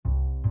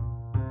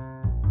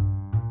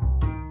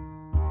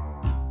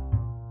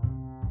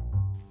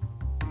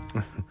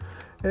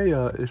Hey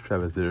y'all, it's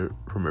Travis here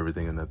from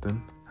Everything and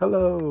Nothing.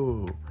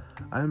 Hello,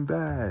 I'm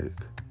back.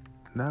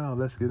 Now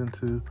let's get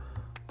into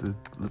the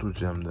little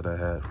gem that I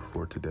had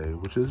for today,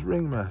 which is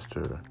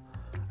Ringmaster.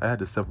 I had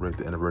to separate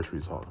the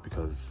anniversary talk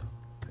because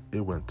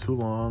it went too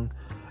long,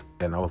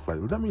 and I was like,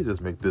 let me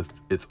just make this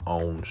its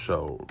own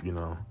show.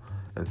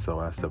 And so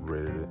I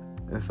separated it.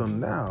 And so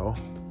now,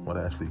 what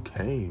I actually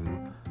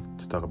came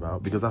to talk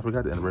about, because I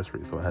forgot the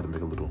anniversary, so I had to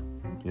make a little,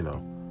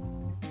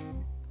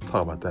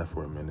 talk about that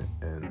for a minute,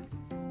 and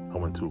I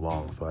went too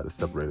long, so I had to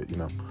separate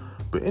it.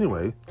 But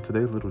anyway,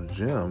 today's little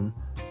gem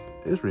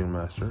is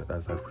Ringmaster,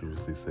 as I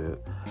previously said,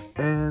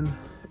 and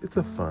it's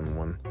a fun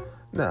one.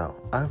 Now,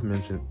 I've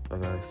mentioned,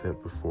 like I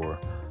said before,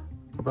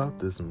 about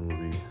this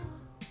movie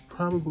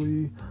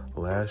probably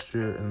last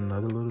year in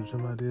another little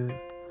gem I did.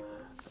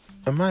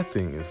 And my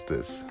thing is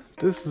this.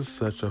 This is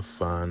such a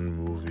fun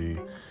movie,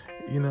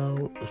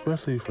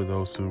 especially for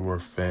those who were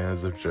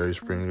fans of Jerry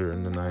Springer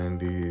in the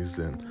 90s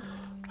and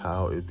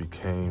how it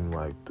became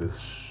like this,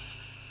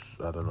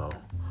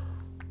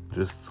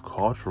 just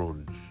cultural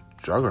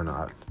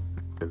juggernaut,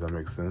 if that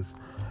makes sense.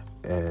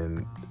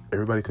 And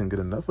everybody couldn't get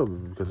enough of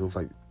it because it was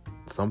like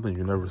something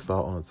you never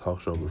saw on a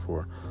talk show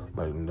before.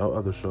 Like no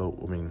other show.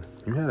 I mean,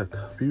 you had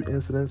a few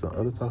incidents on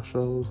other talk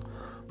shows,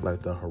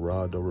 like the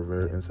Geraldo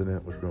Rivera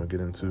incident, which we're going to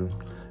get into,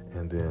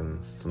 and then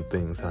some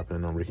things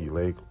happening on Ricky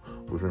Lake,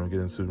 which we're going to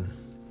get into,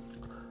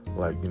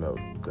 like,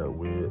 that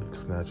wig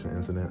snatching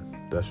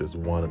incident. That's just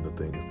one of the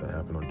things that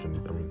happened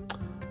on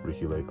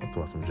Ricky Lake. I'm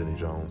talking about some Jenny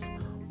Jones.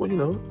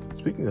 Well,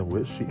 speaking of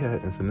which, she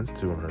had incidents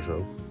too on her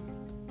show,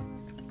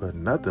 but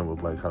nothing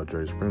was like how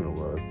Jerry Springer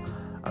was.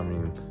 I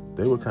mean,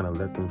 they would kind of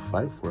let them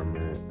fight for a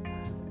minute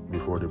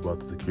before they brought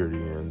the security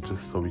in,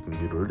 just so we can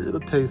get a little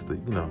taste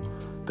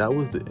of, that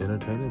was the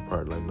entertaining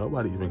part. Like,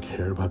 nobody even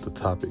cared about the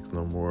topics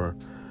no more.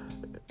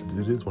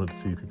 They just wanted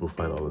to see people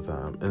fight all the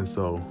time. And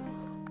so,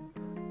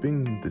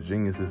 being the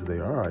geniuses they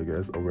are, I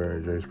guess, over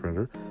at Jerry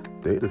Springer,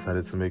 they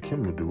decided to make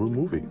him do a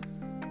movie.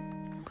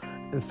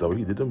 And so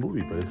he did a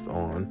movie based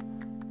on,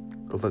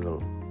 it was like a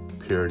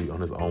parody on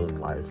his own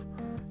life.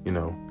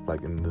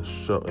 Like in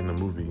the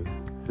movie,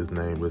 his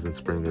name wasn't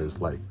Springer, it's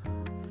like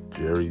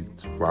Jerry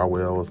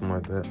Farwell or something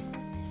like that.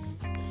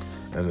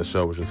 And the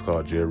show was just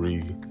called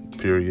Jerry,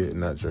 period,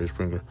 not Jerry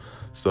Springer.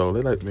 So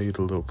they made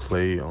a little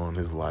play on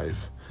his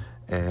life.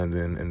 And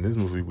then in this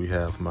movie, we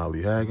have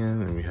Molly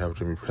Hagan, and we have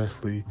Jimmy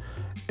Presley,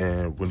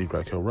 and Wendy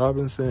Raquel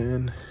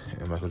Robinson,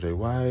 and Michael J.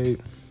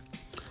 White.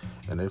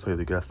 And they play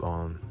the guests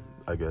on,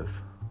 I guess,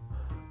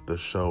 the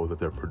show that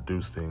they're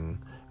producing,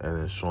 and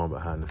then showing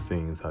behind the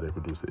scenes how they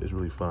produce it. It's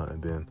really fun.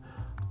 And then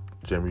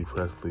Jimmy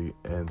Presley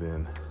and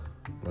then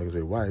Michael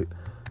J. White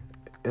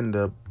end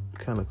up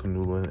kind of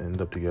canoodling and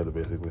end up together,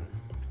 basically.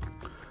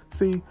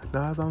 See,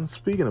 now as I'm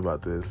speaking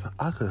about this,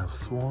 I could have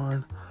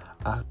sworn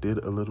I did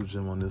a little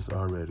gem on this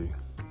already.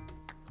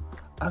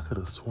 I could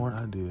have sworn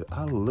I did.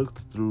 I looked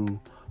through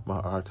my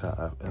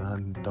archive and I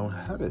don't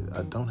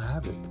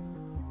have it.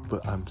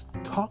 But I'm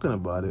talking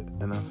about it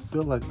and I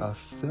feel like I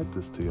said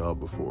this to y'all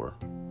before.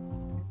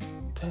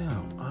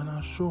 Damn, I'm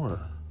not sure.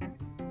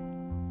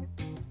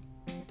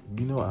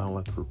 I don't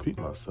like to repeat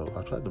myself.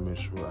 I tried to make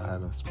sure I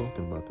haven't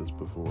spoken about this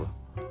before.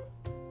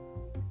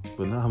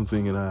 But now I'm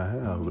thinking I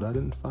have, but I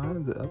didn't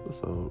find the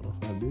episode.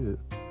 If I did,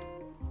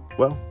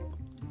 well,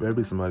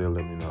 maybe somebody will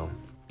let me know.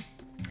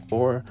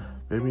 Or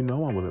maybe no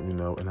one will let me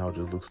know and I'll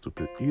just look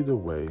stupid. Either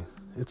way,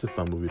 it's a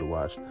fun movie to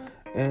watch.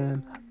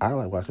 And I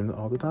like watching it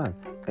all the time.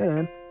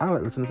 And I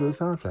like listening to the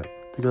soundtrack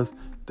because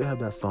they have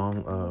that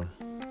song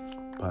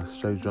by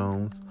Shay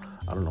Jones.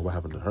 I don't know what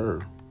happened to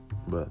her,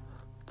 but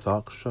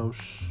Talk Show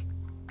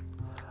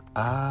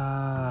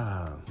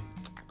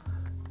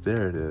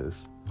there it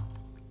is.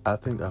 I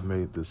think I've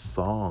made this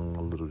song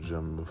a little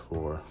gem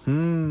before.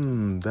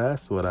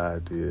 That's what I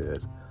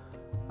did.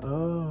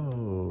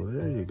 Oh,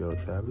 there you go,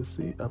 Travis.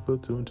 See, I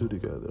put two and two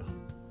together.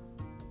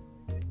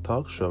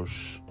 Talk Show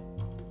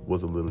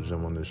was a little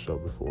gem on this show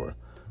before.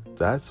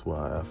 That's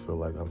why I feel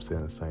like I'm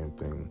saying the same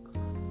thing.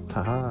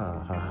 Ha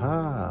ha, ha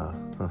ha,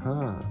 ha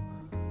ha.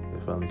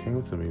 It finally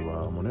came to me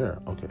while I'm on air.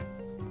 Okay.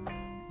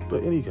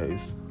 But in any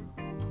case,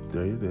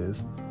 there it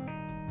is.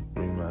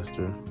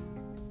 Ringmaster.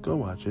 Go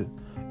watch it.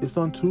 It's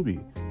on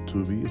Tubi.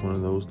 Tubi is one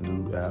of those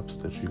new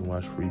apps that you can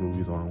watch free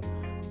movies on,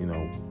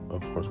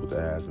 of course with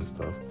ads and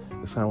stuff.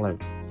 It's kind of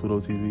like Pluto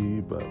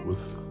TV, but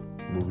with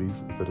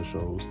movies instead of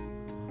shows.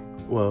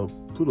 Well,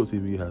 Pluto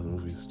TV has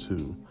movies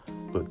too,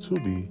 but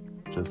Tubi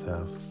just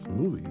has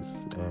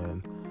movies,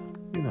 and,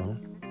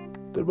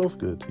 they're both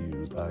good to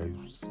use. I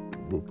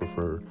would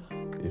prefer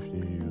if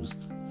you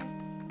used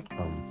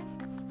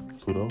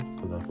Pluto,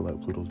 because I feel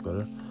like Pluto's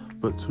better.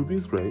 But Tubi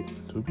is great.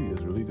 Tubi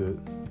is really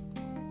good.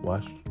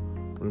 Watch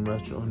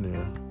Ringmaster on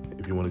there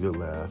if you want a good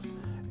laugh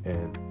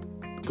and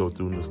go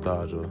through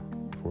nostalgia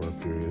for a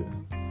period.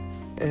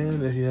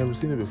 And if you haven't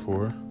seen it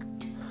before,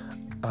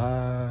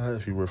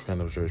 if you were a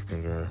fan of Jerry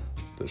Springer,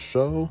 the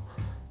show,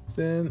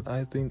 then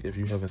I think if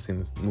you haven't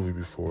seen the movie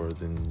before,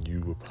 then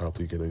you would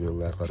probably get a good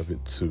laugh out of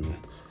it too.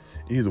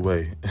 Either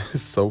way,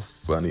 it's so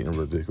funny and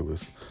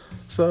ridiculous.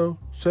 So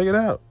check it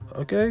out,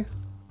 okay?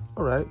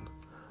 All right.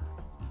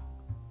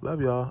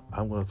 Love y'all.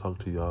 I'm going to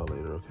talk to y'all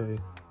later, okay?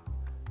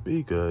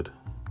 Be good.